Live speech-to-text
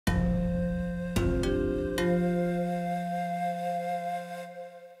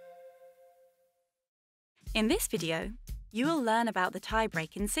In this video, you will learn about the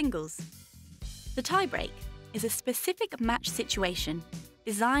tiebreak in singles. The tiebreak is a specific match situation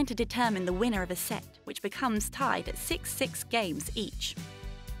designed to determine the winner of a set, which becomes tied at 6-6 games each.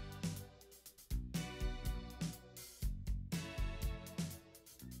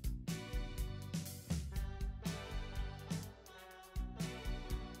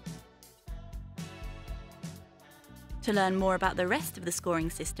 To learn more about the rest of the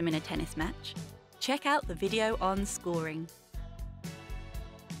scoring system in a tennis match, check out the video on scoring.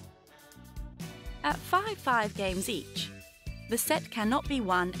 At 5-5 games each, the set cannot be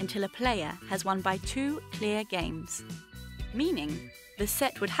won until a player has won by 2 clear games, meaning the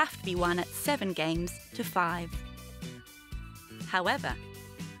set would have to be won at 7 games to 5. However,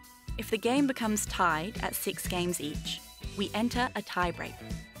 if the game becomes tied at 6 games each, we enter a tiebreak,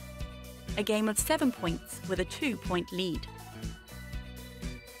 a game of 7 points with a 2-point lead.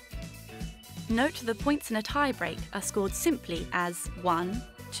 Note the points in a tiebreak are scored simply as 1,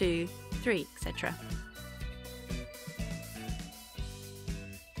 2, 3, etc.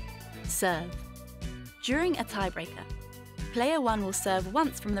 Serve. During a tiebreaker, player 1 will serve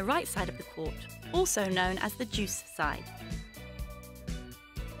once from the right side of the court, also known as the deuce side.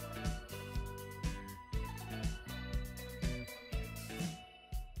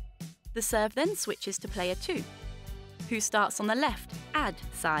 The serve then switches to player 2, who starts on the left ad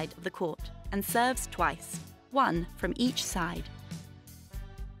side of the court and serves twice, one from each side.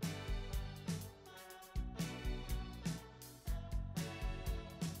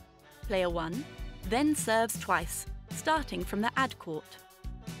 Player 1 then serves twice, starting from the ad court.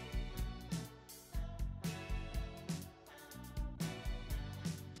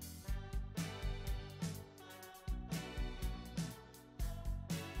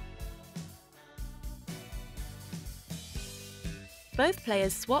 Both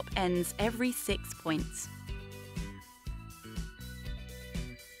players swap ends every 6 points.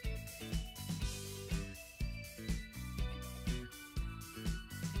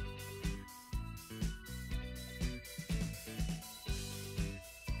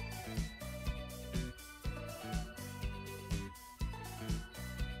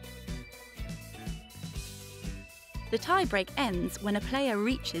 The tiebreak ends when a player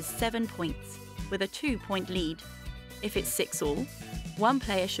reaches 7 points, with a 2-point lead. If it's 6-all, one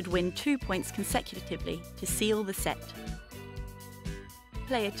player should win 2 points consecutively to seal the set.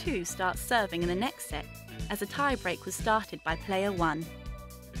 Player 2 starts serving in the next set, as a tiebreak was started by player 1.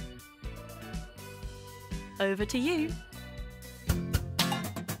 Over to you!